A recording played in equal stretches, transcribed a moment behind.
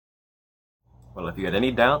Well, if you had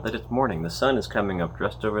any doubt that it's morning, the sun is coming up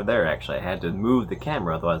just over there, actually. I had to move the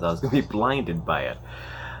camera, otherwise I was going to be blinded by it.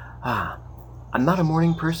 I'm not a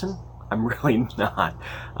morning person. I'm really not.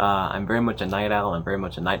 I'm very much a night owl. I'm very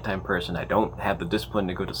much a nighttime person. I don't have the discipline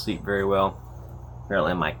to go to sleep very well.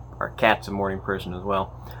 Apparently our cat's a morning person as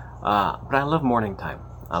well. But I love morning time.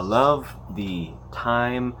 I love the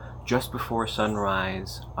time just before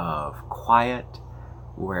sunrise of quiet,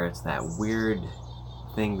 where it's that weird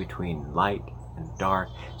thing between light and dark,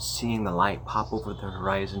 seeing the light pop over the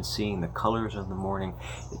horizon, seeing the colors of the morning.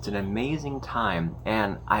 It's an amazing time,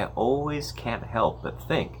 and I always can't help but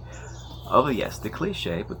think of, yes, the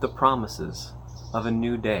cliche, but the promises of a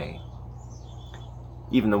new day.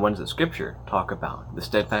 Even the ones that Scripture talk about. The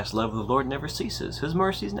steadfast love of the Lord never ceases. His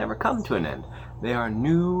mercies never come to an end. They are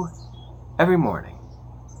new every morning.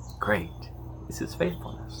 Great is His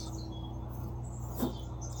faithfulness.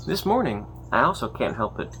 This morning, I also can't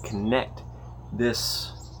help but connect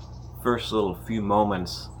this first little few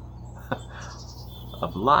moments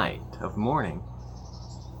of light, of morning,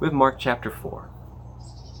 with Mark chapter 4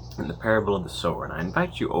 and the parable of the sower. And I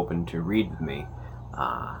invite you open to read with me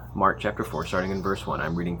Mark chapter 4, starting in verse 1.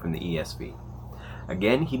 I'm reading from the ESV.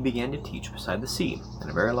 Again, he began to teach beside the sea, and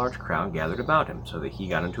a very large crowd gathered about him, so that he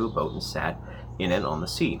got into a boat and sat in it on the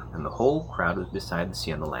sea. And the whole crowd was beside the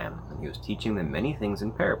sea on the land, and he was teaching them many things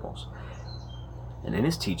in parables. And in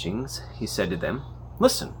his teachings he said to them,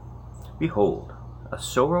 Listen, behold, a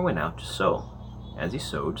sower went out to sow. As he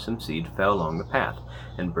sowed, some seed fell along the path,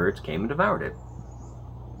 and birds came and devoured it.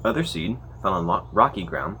 Other seed fell on rocky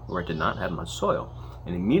ground, where it did not have much soil,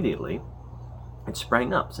 and immediately it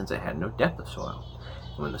sprang up, since it had no depth of soil.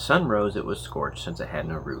 And when the sun rose, it was scorched, since it had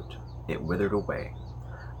no root. It withered away.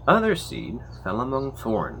 Other seed fell among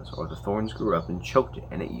thorns, or the thorns grew up and choked it,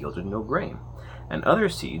 and it yielded no grain. And other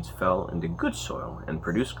seeds fell into good soil, and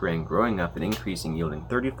produced grain, growing up and increasing, yielding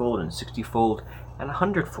 30-fold and 60-fold and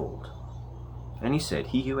 100-fold. And he said,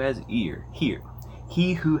 He who has ears,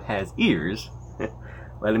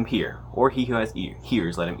 let him hear. Or he who has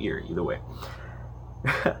hears, let him hear. Either way.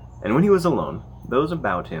 And when he was alone, those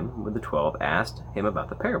about him with the 12 asked him about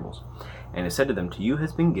the parables. And he said to them, To you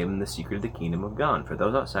has been given the secret of the kingdom of God. For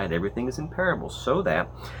those outside, everything is in parables, so that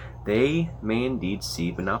they may indeed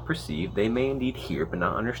see but not perceive, they may indeed hear but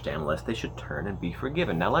not understand, lest they should turn and be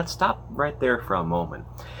forgiven. Now let's stop right there for a moment,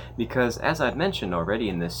 because as I've mentioned already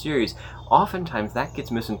in this series, oftentimes that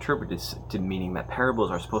gets misinterpreted to meaning that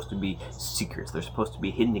parables are supposed to be secrets. They're supposed to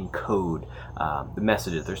be hidden in code. The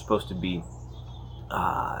messages, they're supposed to be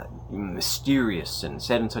mysterious and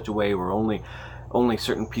said in such a way where only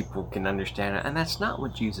certain people can understand it, and that's not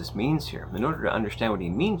what Jesus means here. In order to understand what he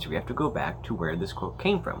means here, we have to go back to where this quote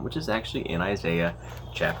came from, which is actually in Isaiah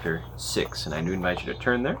chapter 6, and I do invite you to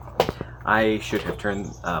turn there. I should have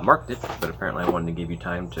marked it, but apparently I wanted to give you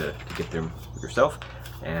time to get there yourself,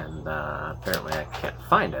 and apparently I can't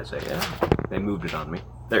find Isaiah. They moved it on me.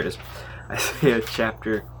 There it is. Isaiah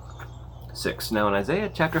chapter 6. Now in Isaiah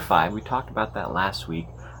chapter 5, we talked about that last week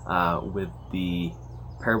with the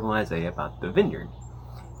parable in Isaiah about the vineyard,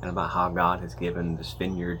 and about how God has given this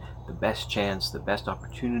vineyard the best chance, the best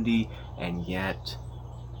opportunity, and yet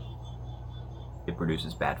it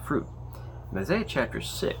produces bad fruit. In Isaiah chapter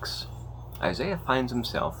 6, Isaiah finds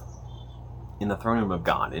himself in the throne room of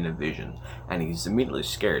God in a vision, and he's immediately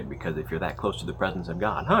scared, because if you're that close to the presence of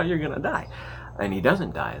God, you're gonna die. And he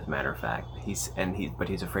doesn't die, as a matter of fact. But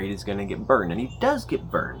he's afraid he's gonna get burned, and he does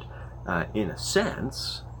get burned, in a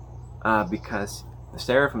sense, because the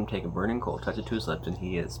seraphim take a burning coal, touch it to his lips, and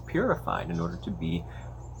he is purified in order to be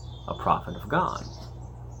a prophet of God.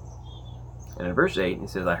 And in verse 8, he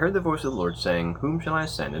says, I heard the voice of the Lord saying, Whom shall I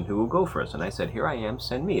send, and who will go for us? And I said, Here I am,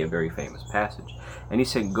 send me. A very famous passage. And he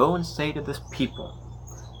said, Go and say to this people,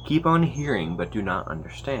 Keep on hearing, but do not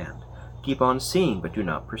understand. Keep on seeing, but do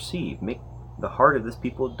not perceive. Make the heart of this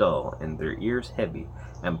people dull, and their ears heavy,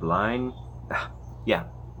 and blind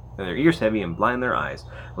their eyes,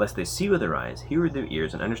 lest they see with their eyes, hear with their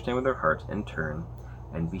ears, and understand with their hearts, and turn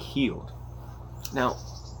and be healed. Now,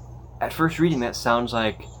 at first reading, that sounds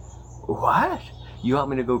like, what? You want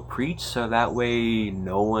me to go preach so that way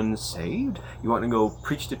no one's saved? You want to go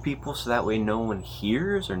preach to people so that way no one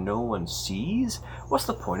hears or no one sees? What's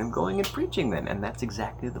the point of going and preaching then? And that's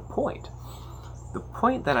exactly the point. The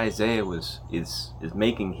point that Isaiah is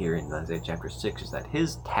making here in Isaiah chapter 6 is that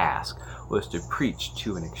his task was to preach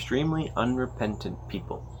to an extremely unrepentant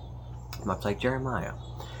people, much like Jeremiah.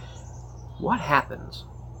 What happens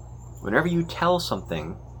whenever you tell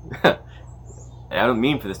something, and I don't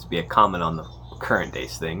mean for this to be a comment on the current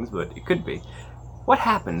day's things, but it could be. What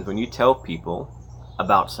happens when you tell people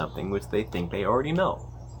about something which they think they already know?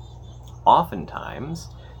 oftentimes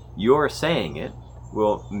your saying it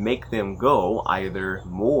will make them go either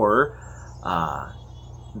more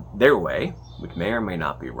their way, which may or may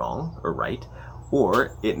not be wrong or right,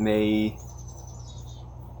 or it may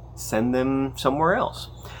send them somewhere else.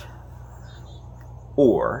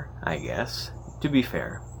 Or, I guess, to be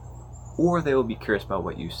fair, or they will be curious about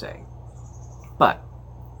what you say. But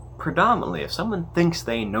predominantly, if someone thinks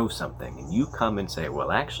they know something and you come and say,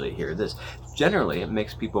 well, actually, hear this, generally it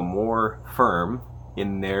makes people more firm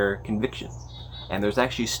in their conviction. And there's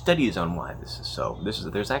actually studies on why this is so.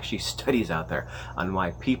 There's actually studies out there on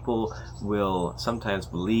why people will sometimes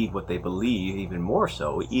believe what they believe even more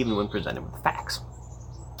so, even when presented with facts.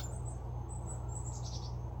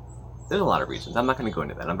 There's a lot of reasons. I'm not going to go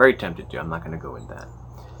into that. I'm very tempted to. I'm not going to go into that.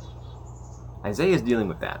 Isaiah is dealing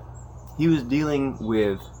with that. He was dealing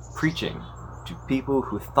with preaching to people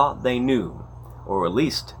who thought they knew, or at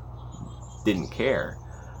least didn't care,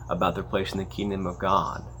 about their place in the kingdom of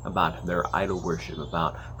God, about their idol worship,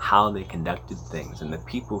 about how they conducted things. And the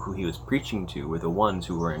people who he was preaching to were the ones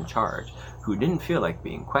who were in charge, who didn't feel like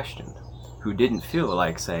being questioned, who didn't feel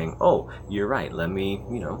like saying, oh, you're right, let me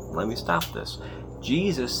stop this.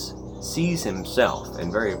 Jesus sees himself,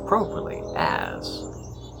 and very appropriately, as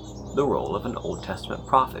the role of an Old Testament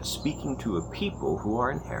prophet, speaking to a people who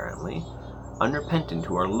are inherently unrepentant,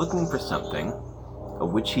 who are looking for something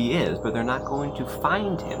of which he is, but they're not going to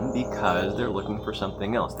find him because they're looking for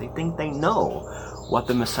something else. They think they know what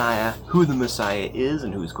the Messiah, who the Messiah is,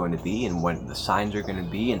 and who he's going to be, and what the signs are going to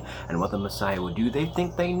be, and what the Messiah will do. They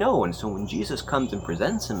think they know, and so when Jesus comes and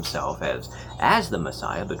presents himself as the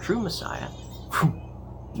Messiah, the true Messiah,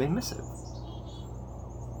 they miss it.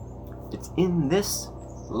 It's in this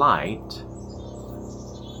light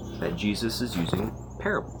that Jesus is using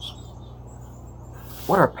parables.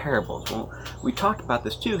 What are parables? Well, we talked about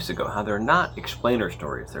this 2 weeks ago, how they're not explainer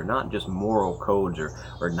stories. They're not just moral codes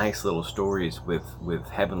or nice little stories with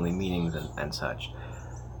heavenly meanings and such.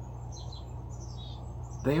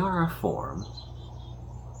 They are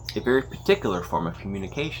a very particular form of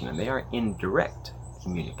communication, and they are indirect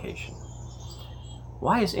communication.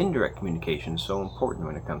 Why is indirect communication so important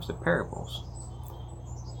when it comes to parables,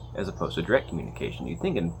 as opposed to direct communication? You'd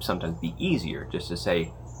think it'd sometimes be easier just to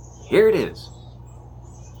say, here it is.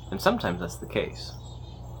 And sometimes that's the case.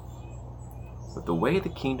 But the way the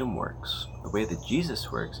kingdom works, the way that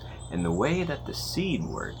Jesus works, and the way that the seed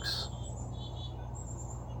works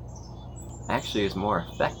actually is more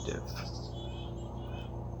effective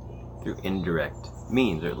through indirect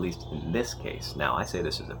means, or at least in this case. Now, I say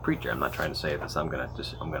this as a preacher. I'm not trying to say this. I'm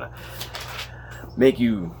gonna make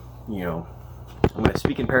you, I'm gonna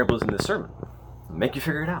speak in parables in this sermon. Make you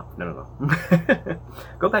figure it out. No.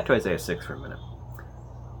 Go back to Isaiah 6 for a minute.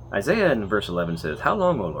 Isaiah in verse 11 says, how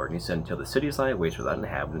long, O Lord? And he said, until the cities lie waste without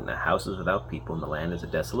inhabitant, and the houses without people, and the land is a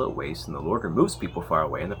desolate waste, and the Lord removes people far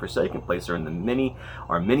away, and the forsaken place are many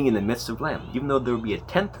in the midst of land. Even though there will be a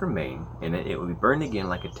tenth remain in it, it will be burned again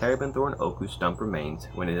like a terebinth or an oak whose stump remains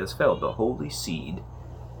when it is felled. The holy seed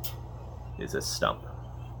is a stump.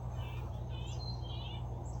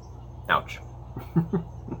 Ouch.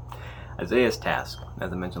 Isaiah's task,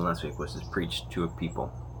 as I mentioned last week, was to preach to a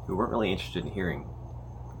people who weren't really interested in hearing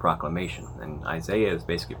proclamation, and Isaiah is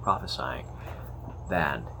basically prophesying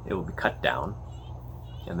that it will be cut down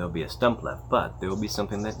and there'll be a stump left, but there will be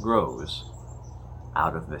something that grows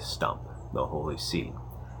out of this stump, the holy seed.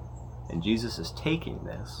 And Jesus is taking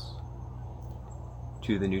this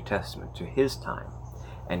to the New Testament, to his time,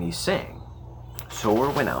 and he's saying, sower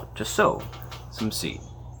went out to sow some seed.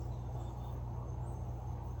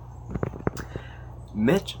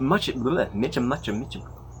 Much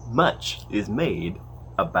is made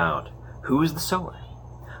about who is the sower.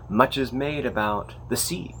 Much is made about the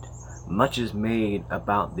seed. Much is made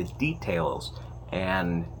about the details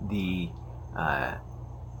and the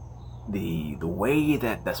way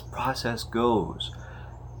that this process goes.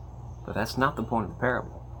 But that's not the point of the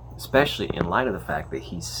parable, especially in light of the fact that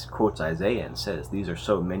he quotes Isaiah and says, these are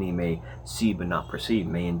so many may see but not perceive,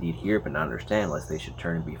 may indeed hear but not understand, lest they should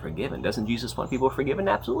turn and be forgiven. Doesn't Jesus want people forgiven?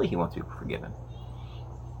 Absolutely, he wants people forgiven.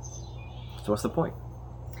 So what's the point?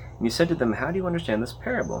 And he said to them, how do you understand this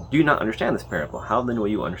parable? Do you not understand this parable? How then will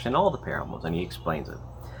you understand all the parables? And he explains it.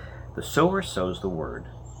 The sower sows the word,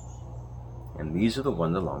 and these are the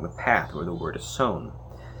ones along the path where the word is sown.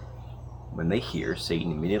 When they hear,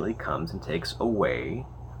 Satan immediately comes and takes away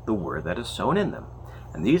the word that is sown in them.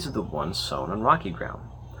 And these are the ones sown on rocky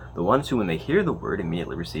ground. The ones who, when they hear the word,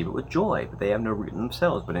 immediately receive it with joy, but they have no root in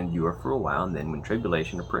themselves, but endure for a while, and then when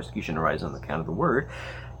tribulation or persecution arises on account of the word,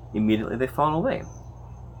 immediately they fall away.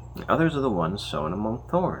 And others are the ones sown among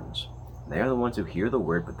thorns. They are the ones who hear the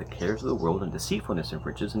word, but the cares of the world and deceitfulness and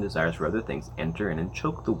riches and desires for other things enter in and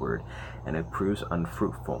choke the word, and it proves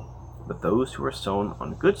unfruitful. But those who are sown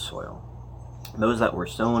on good soil, those that were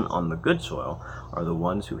sown on the good soil, are the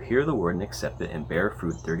ones who hear the word and accept it and bear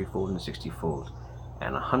fruit 30-fold and 60-fold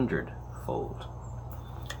and 100-fold.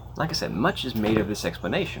 Like I said, much is made of this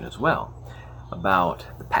explanation as well, about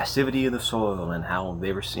the passivity of the soil and how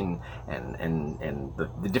they were seen, and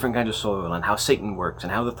the different kinds of soil, and how Satan works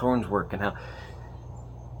and how the thorns work, and how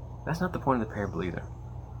that's not the point of the parable either.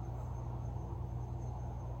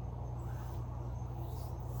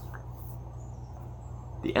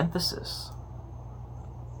 The emphasis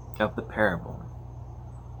of the parable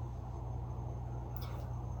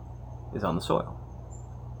is on the soil,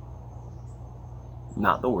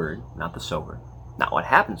 not the word, not the sower, not what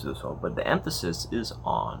happens to the soil, but the emphasis is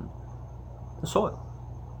on the soil.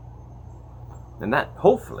 And that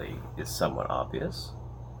hopefully is somewhat obvious,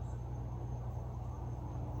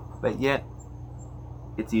 but yet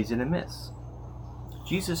it's easy to miss.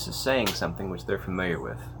 Jesus is saying something which they're familiar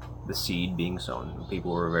with, the seed being sown.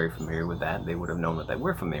 People were very familiar with that. They would have known that.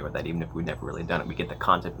 We're familiar with that even if we'd never really done it. We get the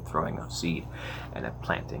concept of throwing out seed and of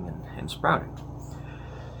planting and sprouting.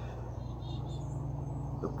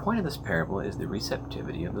 The point of this parable is the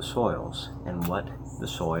receptivity of the soils and what the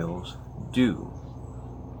soils do.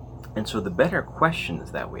 And so the better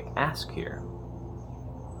questions that we ask here,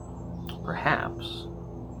 perhaps,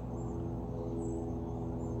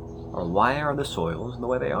 are why are the soils the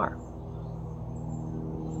way they are?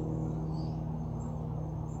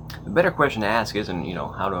 The better question to ask isn't,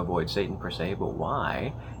 how to avoid Satan per se, but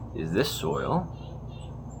why is this soil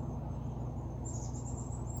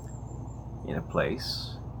in a place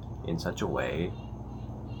in such a way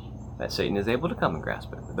that Satan is able to come and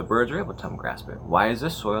grasp it, that the birds are able to come and grasp it? Why is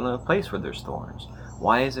this soil in a place where there's thorns?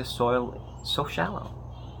 Why is this soil so shallow?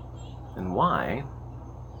 And why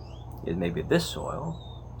is maybe this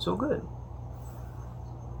soil so good?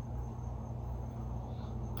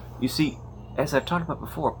 You see, as I've talked about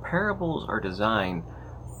before, parables are designed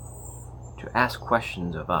to ask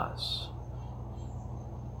questions of us.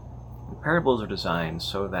 And parables are designed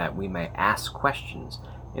so that we may ask questions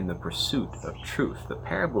in the pursuit of truth. The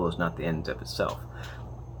parable is not the end of itself,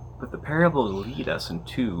 but the parables lead us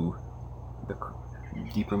into the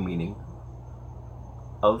deeper meaning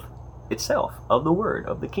of itself, of the word,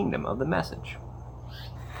 of the kingdom, of the message.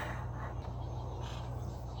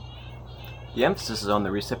 The emphasis is on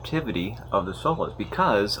the receptivity of the soils,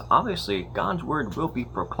 because obviously God's word will be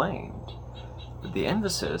proclaimed, but the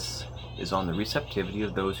emphasis is on the receptivity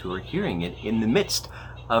of those who are hearing it in the midst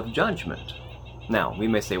of judgment. Now, we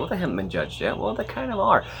may say, well, they haven't been judged yet. Well, they kind of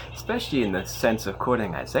are, especially in the sense of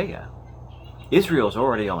quoting Isaiah. Israel's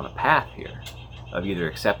already on a path here of either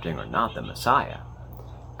accepting or not the Messiah.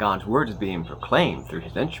 God's word is being proclaimed through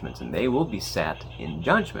his instruments, and they will be set in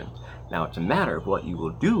judgment. Now, it's a matter of what you will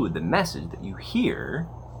do with the message that you hear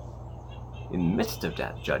in the midst of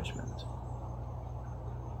that judgment.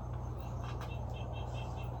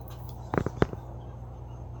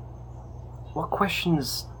 What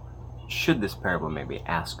questions should this parable maybe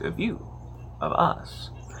ask of you, of us?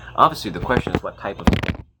 Obviously, the question is what type of...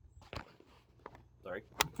 Sorry.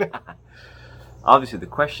 Obviously, the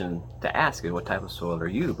question to ask is what type of soil are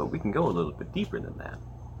you, but we can go a little bit deeper than that.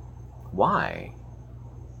 Why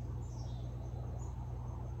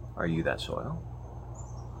are you that soil?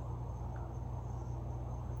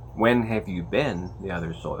 When have you been the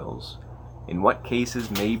other soils? In what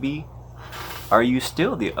cases, maybe, are you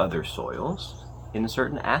still the other soils in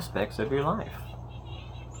certain aspects of your life?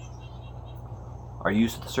 Are you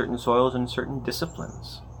certain soils in certain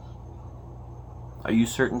disciplines? Are you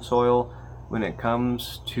certain soil when it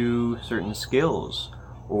comes to certain skills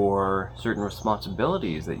or certain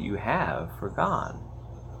responsibilities that you have for God?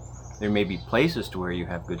 There may be places to where you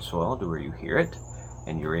have good soil, to where you hear it,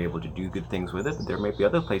 and you're able to do good things with it, but there may be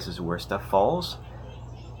other places where stuff falls,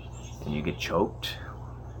 and you get choked,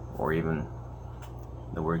 or even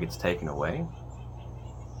the word gets taken away.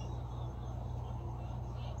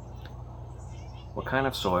 What kind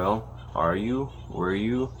of soil are you? Were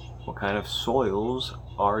you? What kind of soils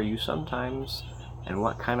are you sometimes? And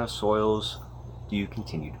what kind of soils do you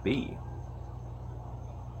continue to be?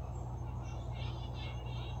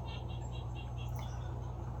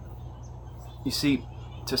 You see,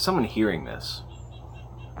 to someone hearing this,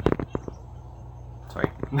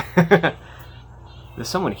 to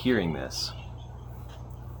someone hearing this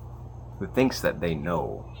who thinks that they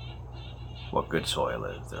know what good soil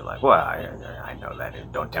is, they're like, well, I know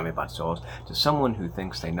that, don't tell me about soils. To someone who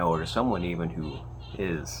thinks they know, or to someone even who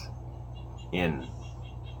is in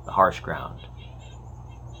the harsh ground,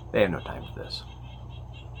 They have no time for this.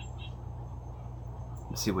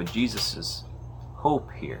 You see, what Jesus'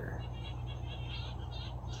 hope here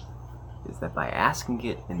is that by asking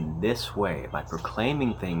it in this way, by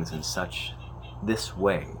proclaiming things in this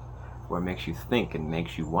way, where it makes you think and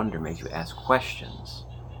makes you wonder, makes you ask questions,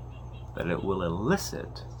 that it will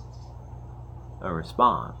elicit a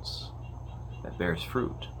response that bears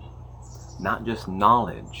fruit, not just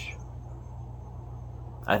knowledge.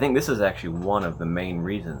 I think this is actually one of the main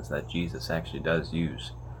reasons that Jesus actually does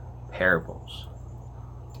use parables.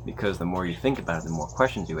 Because the more you think about it, the more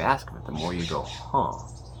questions you ask of it, the more you go,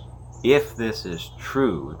 if this is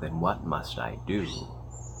true, then what must I do?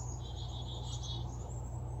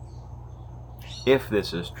 If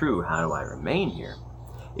this is true, how do I remain here?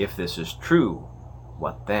 If this is true,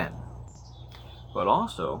 what then? But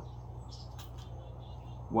also,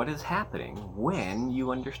 what is happening when you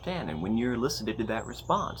understand and when you're elicited to that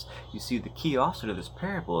response? You see, the key also to this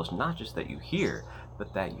parable is not just that you hear,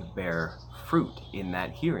 but that you bear fruit in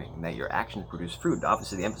that hearing, that your actions produce fruit.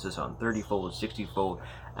 Obviously, the emphasis on 30-fold, 60-fold,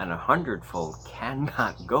 and 100-fold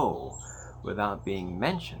cannot go without being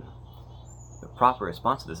mentioned. The proper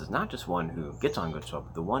response to this is not just one who gets on good soil,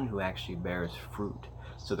 but the one who actually bears fruit.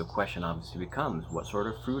 So the question obviously becomes, what sort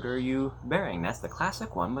of fruit are you bearing? That's the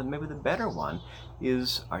classic one, but maybe the better one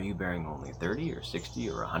is, are you bearing only 30 or 60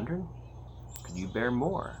 or 100? Could you bear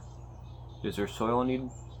more? Does your soil need...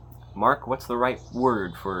 Mark, what's the right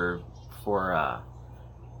word for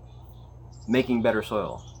making better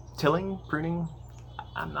soil? Tilling? Pruning?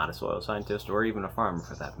 I'm not a soil scientist or even a farmer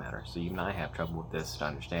for that matter, so even I have trouble with this,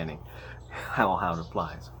 understanding how it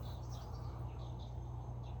applies.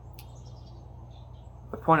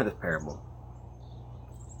 The point of this parable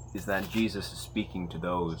is that Jesus is speaking to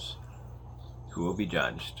those who will be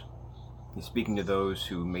judged. He's speaking to those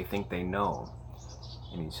who may think they know,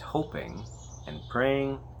 and he's hoping and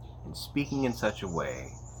praying and speaking in such a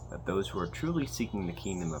way that those who are truly seeking the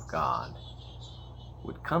kingdom of God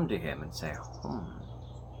would come to him and say,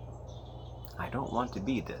 I don't want to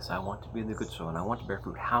be this. I want to be the good soil, and I want to bear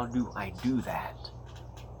fruit. How do I do that?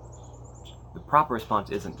 The proper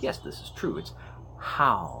response isn't, yes, this is true. It's,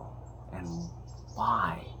 how and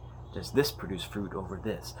why does this produce fruit over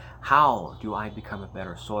this? How do I become a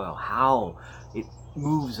better soil? How it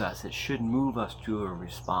moves us. It should move us to a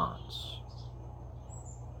response.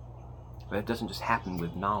 But it doesn't just happen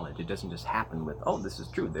with knowledge. It doesn't just happen with, this is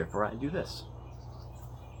true, therefore I do this.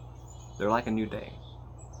 They're like a new day.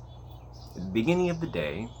 At the beginning of the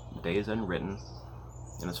day is unwritten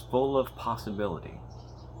and is full of possibility.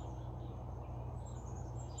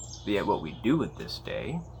 But yet what we do with this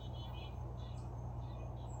day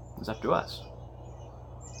is up to us.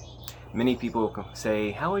 Many people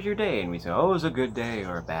say, how was your day? And we say, it was a good day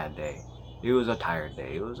or a bad day. It was a tired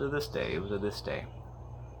day. It was a this day. It was a this day.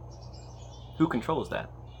 Who controls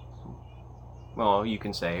that? Well, you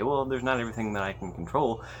can say, there's not everything that I can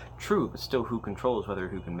control. True, but still, who controls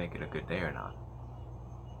who can make it a good day or not?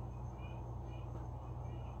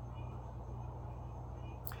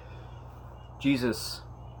 Jesus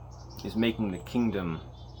is making the kingdom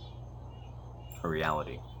a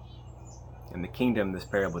reality. And the kingdom, this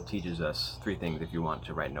parable teaches us three things. If you want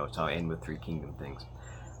to write notes, I'll end with three kingdom things.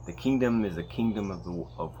 The kingdom is a kingdom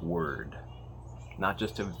of word. Not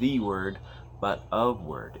just of the word, but of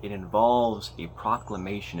word. It involves a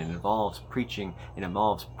proclamation. It involves preaching. It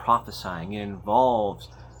involves prophesying. It involves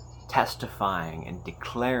testifying and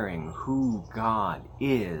declaring who God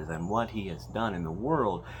is and what he has done in the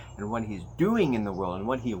world and what he's doing in the world and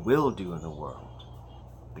what he will do in the world.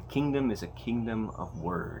 The kingdom is a kingdom of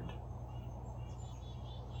word.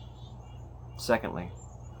 Secondly,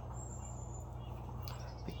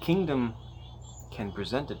 the kingdom can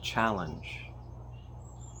present a challenge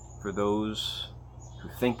for those who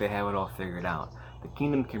think they have it all figured out. The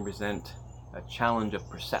kingdom can present a challenge of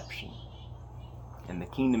perception. And the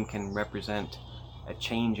kingdom can represent a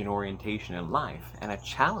change in orientation in life, and a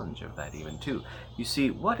challenge of that even too. You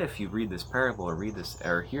see, what if you read this parable or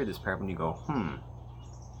hear this parable and you go, am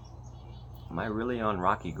I really on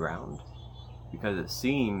rocky ground? Because it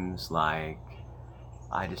seems like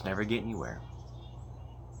I just never get anywhere.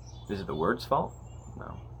 Is it the word's fault?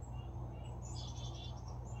 No.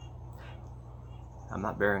 I'm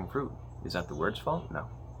not bearing fruit. Is that the word's fault? No.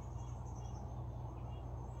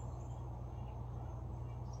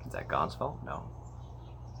 Is that God's fault? No.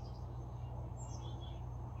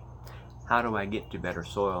 How do I get to better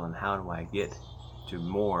soil, and how do I get to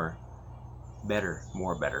more better?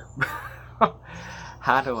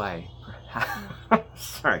 How do I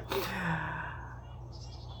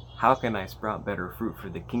How can I sprout better fruit for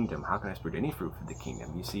the kingdom? How can I sprout any fruit for the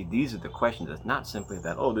kingdom? You see, these are the questions. It's not simply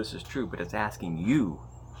that, oh, this is true, but it's asking you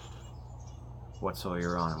what soil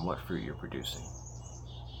you're on and what fruit you're producing.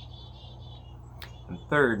 And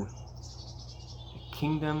third, the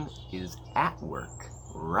kingdom is at work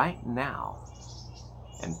right now,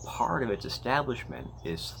 and part of its establishment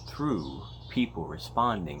is through people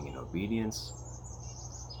responding in obedience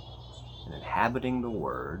and inhabiting the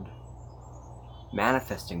word,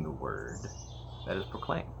 manifesting the word that is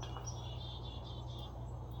proclaimed.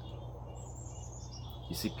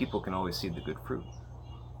 You see, people can always see the good fruit.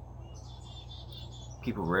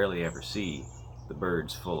 People rarely ever see the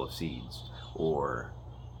birds full of seeds, or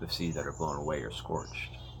the seeds that are blown away or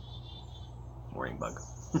scorched. Worrying bug.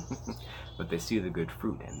 But they see the good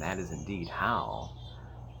fruit, and that is indeed how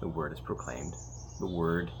the word is proclaimed. The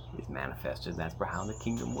word is manifested. That's for how the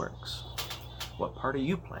kingdom works. What part are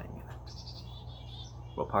you playing in it?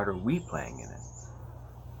 What part are we playing in it?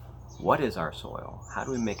 What is our soil? How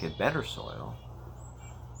do we make it better soil?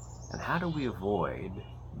 And how do we avoid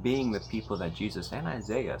being the people that Jesus and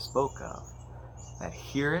Isaiah spoke of, that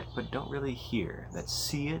hear it but don't really hear, that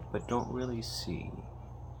see it but don't really see,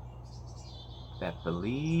 that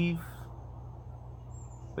believe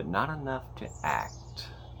but not enough to act,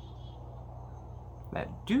 that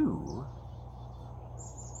do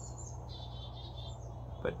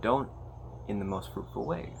but don't in the most fruitful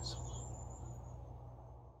ways?